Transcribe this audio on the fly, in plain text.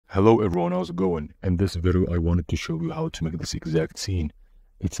Hello everyone, how's it going? In this video I wanted to show you how to make this exact scene.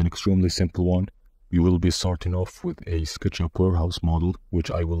 It's an extremely simple one. We will be starting off with a SketchUp warehouse model,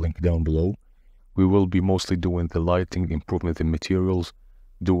 which I will link down below. We will be mostly doing the lighting, improvement in materials,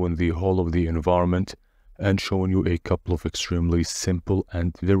 doing the whole of the environment, and showing you a couple of extremely simple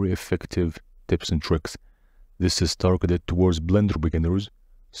and very effective tips and tricks. This is targeted towards Blender beginners,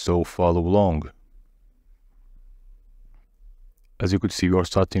 so follow along. As you could see, we are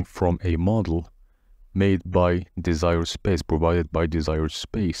starting from a model made by Desire Space, provided by Desire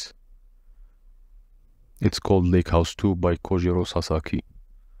Space. It's called Lake House 2 by Kojiro Sasaki.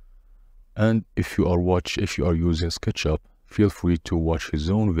 And if you are using SketchUp, feel free to watch his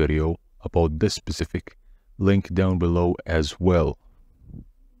own video about this specific, link down below as well.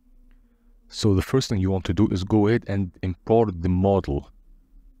 So the first thing you want to do is go ahead and import the model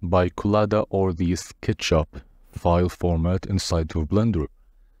by Collada or the SketchUp file format inside of Blender.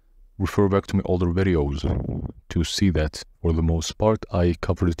 Refer back to my older videos to see that. For the most part, I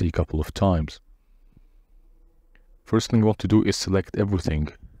covered it a couple of times. First thing you want to do is select everything.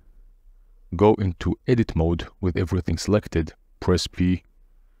 Go into edit mode with everything selected, press P,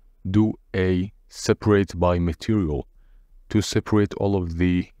 do a separate by material to separate all of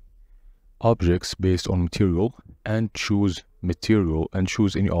the objects based on material, and choose material and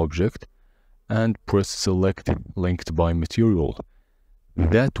choose any object and press select linked by material.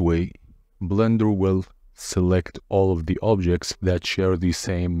 That way Blender will select all of the objects that share the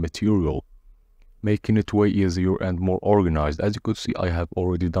same material, making it way easier and more organized. As you could see, I have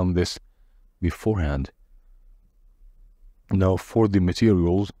already done this beforehand. Now for the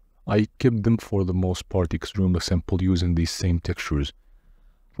materials, I kept them for the most part extremely simple, using these same textures.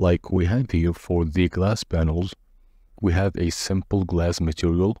 Like we have here for the glass panels, we have a simple glass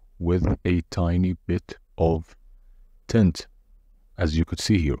material with a tiny bit of tint, as you could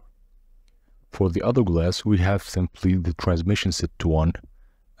see here. For the other glass, we have simply the transmission set to 1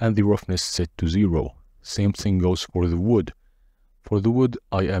 and the roughness set to 0. Same thing goes for the wood. For the wood,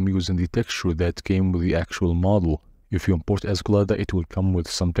 I am using the texture that came with the actual model. If you import as Collada, it will come with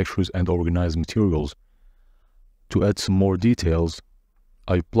some textures and organized materials. To add some more details,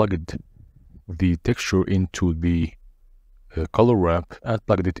 I plugged the texture into the color ramp and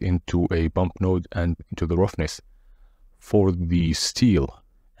plugged it into a bump node and into the roughness. For the steel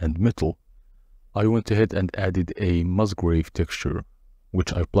and metal, I went ahead and added a Musgrave texture,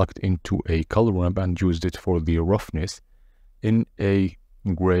 which I plugged into a color ramp and used it for the roughness in a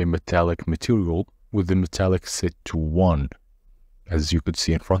gray metallic material with the metallic set to 1, as you could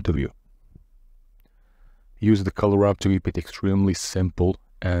see in front of you. Use the color ramp to keep it extremely simple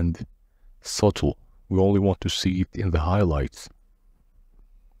and subtle. We only want to see it in the highlights.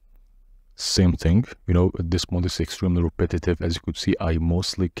 Same thing, this one is extremely repetitive. As you could see, I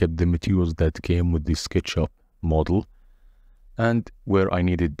mostly kept the materials that came with the SketchUp model, and where I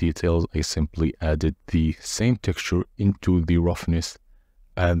needed details, I simply added the same texture into the roughness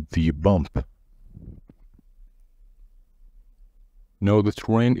and the bump. Now the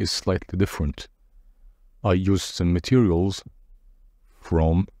terrain is slightly different. I used some materials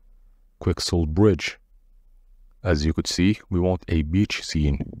from Quixel Bridge. As you could see, we want a beach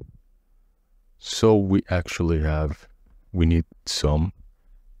scene. So we need some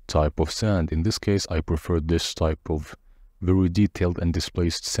type of sand. In this case, I prefer this type of very detailed and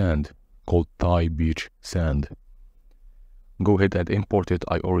displaced sand called Thai beach sand. Go ahead and import it.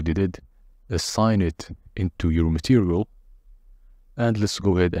 I already did. Assign it into your material. And let's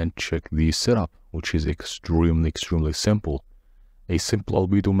go ahead and check the setup, which is extremely simple. A simple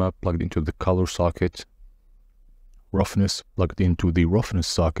albedo map plugged into the color socket, roughness plugged into the roughness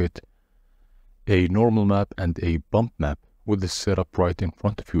socket, a normal map and a bump map with the setup right in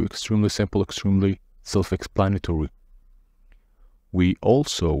front of you. Extremely simple, extremely self-explanatory. We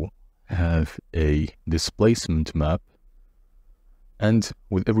also have a displacement map, and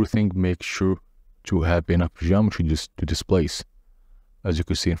with everything, make sure to have enough geometry to displace, as you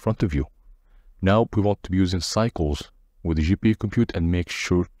can see in front of you. Now we want to be using cycles with the GPU compute, and make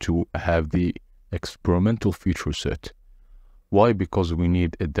sure to have the experimental feature set. Why? Because we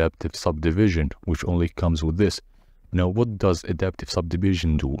need adaptive subdivision, which only comes with this. Now what does adaptive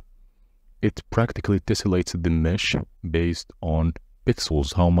subdivision do? It practically tessellates the mesh based on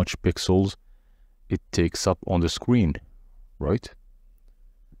pixels, how much pixels it takes up on the screen, right?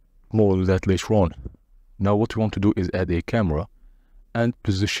 More of that later on. Now what we want to do is add a camera and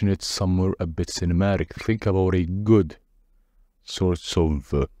position it somewhere a bit cinematic. Think about a good sorts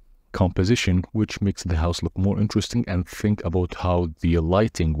of composition which makes the house look more interesting, and think about how the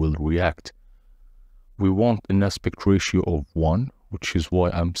lighting will react. We want an aspect ratio of 1 which is why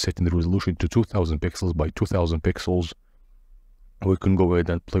I'm setting the resolution to 2000 pixels by 2000 pixels. We can go ahead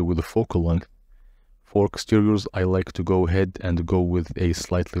and play with the focal length. For exteriors, I like to go ahead and go with a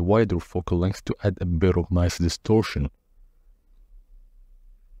slightly wider focal length to add a bit of nice distortion.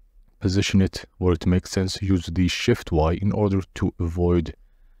 Position it where it makes sense. Use the Shift Y in order to avoid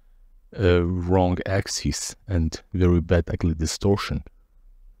wrong axis and very bad ugly distortion.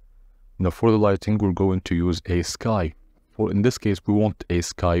 Now for the lighting, we're going to use a sky. In this case, we want a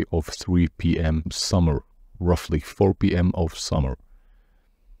sky of 3 p.m. summer, roughly 4 p.m. of summer.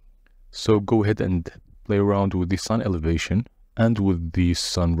 So go ahead and play around with the sun elevation and with the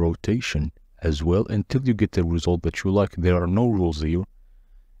sun rotation as well until you get a result that you like. There are no rules here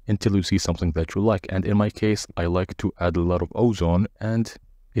until you see something that you like. And in my case, I like to add a lot of ozone and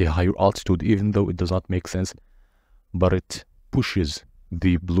a higher altitude, even though it does not make sense, but it pushes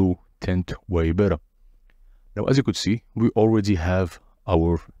the blue tint way better. Now, as you could see, we already have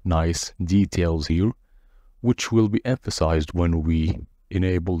our nice details here, which will be emphasized when we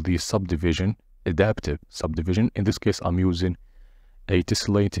enable the subdivision, adaptive subdivision. In this case, I'm using a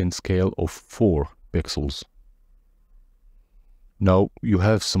tessellating scale of 4 pixels. Now, you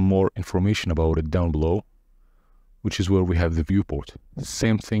have some more information about it down below, which is where we have the viewport. The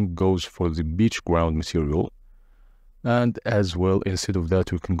same thing goes for the beach ground material. And as well, instead of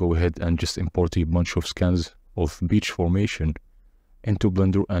that, we can go ahead and just import a bunch of scans of beach formation into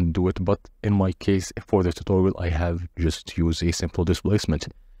Blender and do it. But in my case, for the tutorial, I have just used a simple displacement.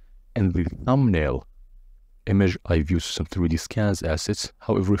 In the thumbnail image, I've used some 3D scans assets.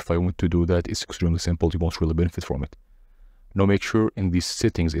 However, if I want to do that, it's extremely simple. You won't really benefit from it. Now make sure in these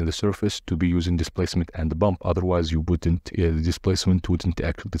settings in the surface to be using displacement and the bump. Otherwise, you wouldn't, the displacement wouldn't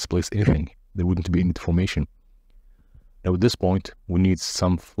actually displace anything. There wouldn't be any deformation. Now at this point, we need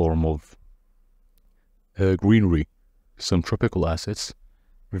some form of greenery, some tropical assets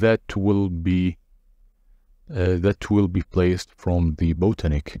that will be placed from the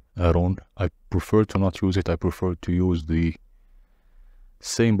Botanic add-on. I prefer to not use it. I prefer to use the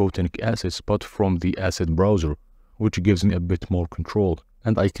same Botanic assets, but from the asset browser, which gives me a bit more control,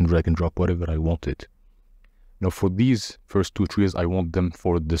 and I can drag and drop whatever I wanted. Now for these first 2 trees, I want them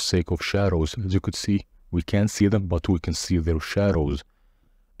for the sake of shadows. As you could see, we can't see them, but we can see their shadows.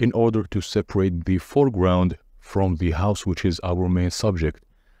 In order to separate the foreground from the house, which is our main subject,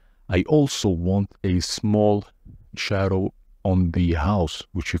 I also want a small shadow on the house,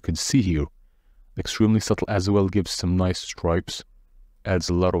 which you can see here. Extremely subtle as well, gives some nice stripes, adds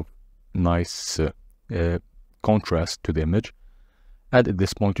a lot of nice contrast to the image. And at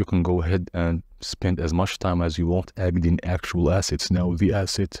this point, you can go ahead and spend as much time as you want adding actual assets. Now the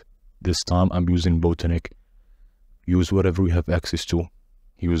asset, this time I'm using Botanic. Use whatever you have access to.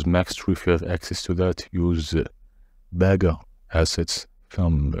 Use Max Tree if you have access to that. Use Baga assets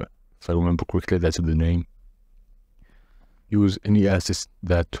from, if I remember correctly, that's the name. Use any assets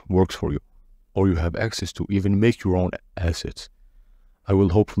that works for you or you have access to. Even make your own assets. I will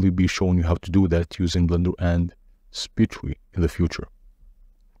hopefully be showing you how to do that using Blender and SpeedTree in the future.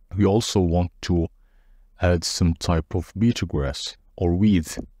 We also want to add some type of beach grass or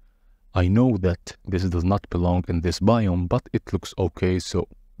weeds. I know that this does not belong in this biome, but it looks okay, so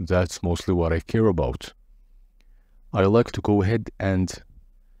that's mostly what I care about. I like to go ahead and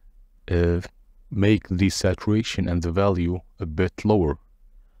make the saturation and the value a bit lower,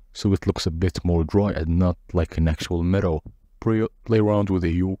 so it looks a bit more dry and not like an actual meadow. Play around with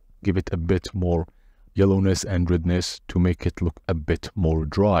the hue, give it a bit more yellowness and redness to make it look a bit more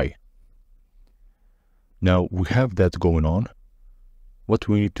dry. Now we have that going on. What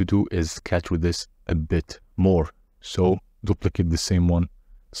we need to do is scatter this a bit more. So duplicate the same one,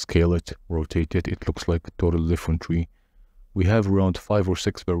 scale it, rotate it. It looks like a totally different tree. We have around 5 or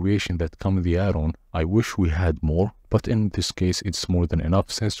 6 variations that come in the add-on. I wish we had more, but in this case it's more than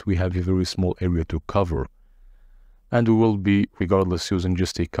enough since we have a very small area to cover. And we will be, regardless, using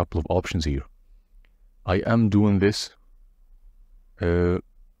just a couple of options here. I am doing this a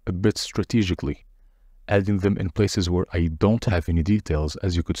bit strategically, adding them in places where I don't have any details.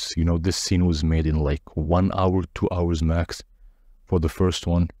 As you could see, this scene was made in like 1 hour, 2 hours max for the first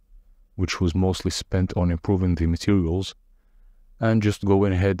one, which was mostly spent on improving the materials and just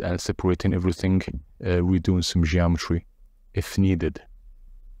going ahead and separating everything, redoing some geometry if needed.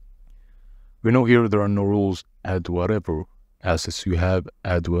 We know here there are no rules. Add whatever assets you have,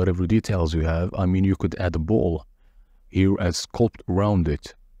 add whatever details you have. I mean, you could add a ball here and sculpt around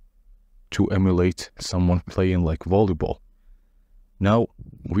it to emulate someone playing like volleyball. Now,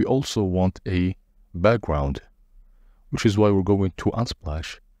 we also want a background, which is why we're going to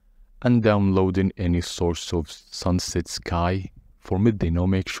Unsplash and downloading any source of sunset sky for midday. Now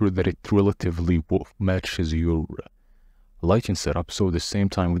make sure that it relatively matches your lighting setup, so the same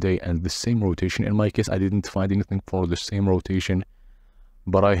time of day and the same rotation. In my case, I didn't find anything for the same rotation,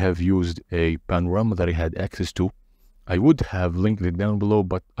 but I have used a panorama that I had access to. I would have linked it down below,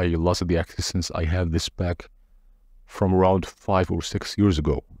 but I lost the access since I have this back from around 5 or 6 years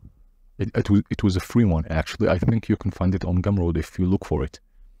ago. It was a free one, actually. I think you can find it on Gumroad if you look for it.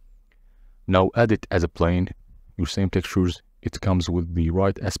 Now add it as a plane, your same textures. It comes with the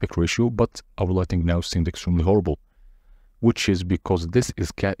right aspect ratio, but our lighting now seemed extremely horrible, which is because this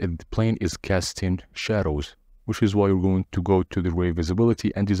is the plane is casting shadows, which is why you're going to go to the ray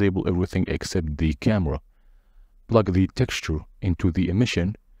visibility and disable everything except the camera. Plug the texture into the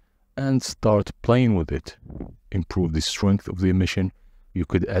emission and start playing with it. Improve the strength of the emission. You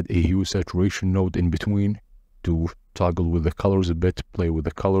could add a hue saturation node in between to toggle with the colors a bit, play with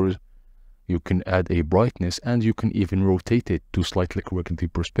the colors. You can add a brightness, and you can even rotate it to slightly correct the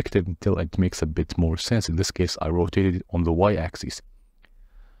perspective until it makes a bit more sense. In this case, I rotated it on the y-axis.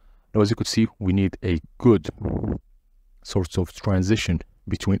 Now, as you could see, we need a good sort of transition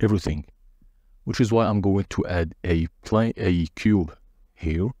between everything, which is why I'm going to add a cube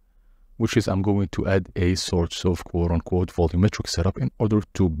here, which is I'm going to add a sort of quote-unquote volumetric setup in order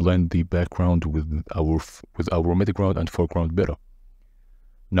to blend the background with our midground and foreground better.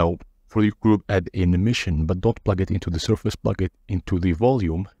 Now, for the group, add an emission, but don't plug it into the surface, plug it into the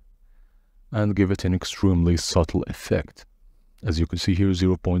volume and give it an extremely subtle effect. As you can see here,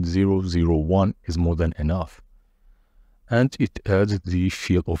 0.001 is more than enough. And it adds the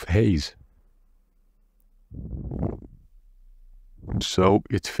feel of haze. So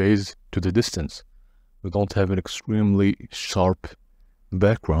it fades to the distance. We don't have an extremely sharp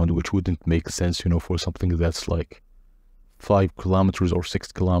background, which wouldn't make sense, for something that's like 5 kilometers or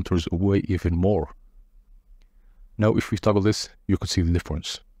 6 kilometers away, even more. Now, if we toggle this, you can see the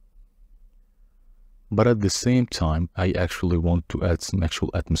difference. But at the same time, I actually want to add some actual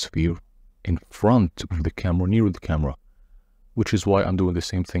atmosphere in front of the camera, near the camera, which is why I'm doing the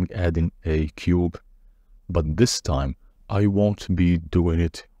same thing, adding a cube. But this time, I won't be doing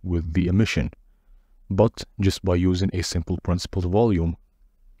it with the emission, but just by using a simple principled volume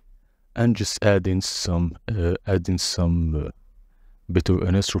and just adding some bit of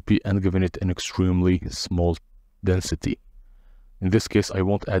anisotropy and giving it an extremely small density. In this case, I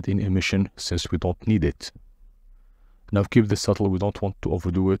won't add in emission since we don't need it. Now keep this subtle, we don't want to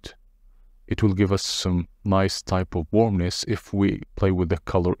overdo it. It will give us some nice type of warmness if we play with the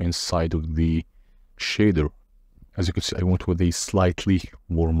color inside of the shader. As you can see, I went with a slightly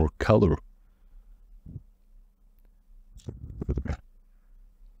warmer color.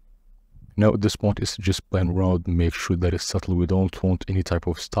 Now at this point, it's just playing around, make sure that it's subtle. We don't want any type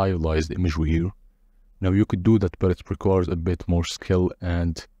of stylized imagery here. Now you could do that, but it requires a bit more skill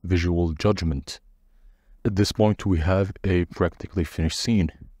and visual judgment. At this point, we have a practically finished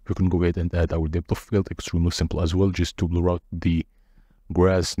scene. We can go ahead and add our depth of field, extremely simple as well, just to blur out the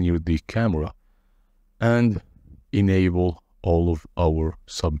grass near the camera and enable all of our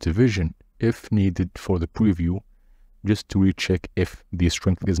subdivision if needed for the preview, just to recheck if the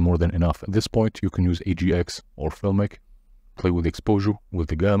strength is more than enough. At this point, you can use AGX or Filmic, play with the exposure, with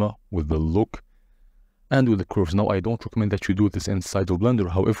the gamma, with the look, and with the curves. Now, I don't recommend that you do this inside of Blender.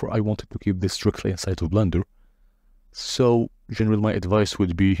 However, I wanted to keep this strictly inside of Blender. So, generally, my advice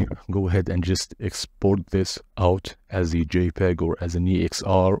would be go ahead and just export this out as a JPEG or as an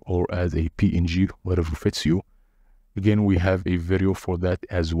EXR or as a PNG, whatever fits you. Again, we have a video for that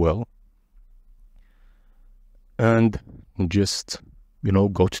as well. And just,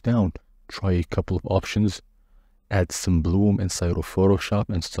 go to town. Try a couple of options. Add some bloom inside of Photoshop,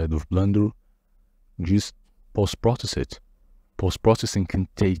 inside of Blender. Just post-process it. Post-processing can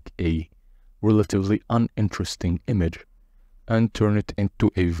take a relatively uninteresting image and turn it into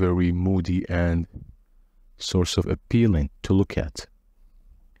a very moody and sort of appealing to look at.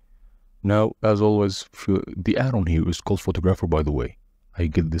 Now, as always, the add-on here is called Photographer, by the way. I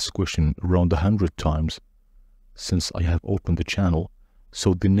get this question around 100 times since I have opened the channel.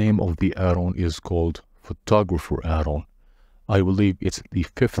 So the name of the add-on is called Photographer add-on. I believe it's the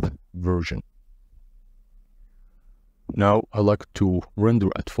 5th version. Now, I like to render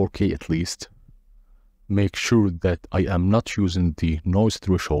at 4K at least. Make sure that I am not using the noise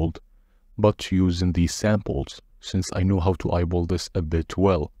threshold, but using the samples, since I know how to eyeball this a bit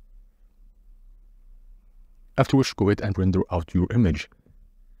well. After which, go ahead and render out your image.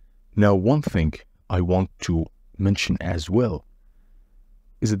 Now, one thing I want to mention as well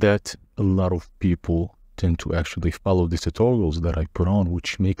is that a lot of people tend to actually follow the tutorials that I put on,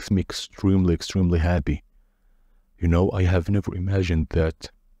 which makes me extremely, extremely happy. You know, I have never imagined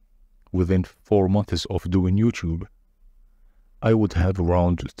that within 4 months of doing YouTube, I would have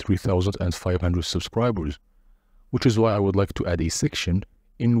around 3,500 subscribers, which is why I would like to add a section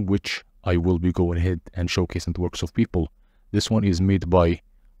in which I will be going ahead and showcasing the works of people. This one is made by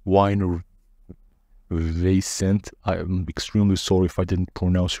Weiner Vicent. I am extremely sorry if I didn't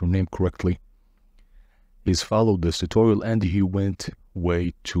pronounce your name correctly. He's followed this tutorial and he went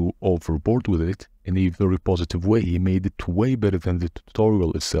way too overboard with it in a very positive way. He made it way better than the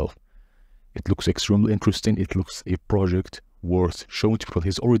tutorial itself. It looks extremely interesting. It looks a project worth showing to people.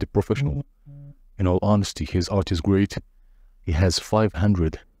 He's already professional. In all honesty, his art is great. He has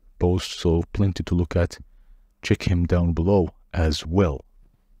 500 posts, so plenty to look at. Check him down below as well.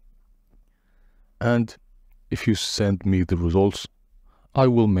 And if you send me the results, I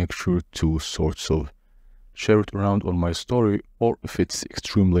will make sure to sort of share it around on my story, or if it's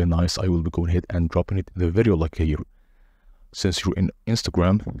extremely nice, I will be going ahead and dropping it in the video like here. Since you're in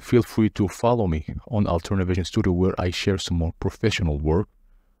Instagram, feel free to follow me on Alternative Vision Studio, where I share some more professional work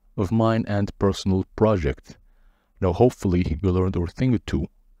of mine and personal projects. Now, hopefully you learned a thing or two.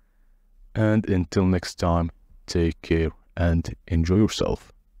 And until next time, take care and enjoy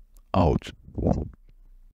yourself. Out.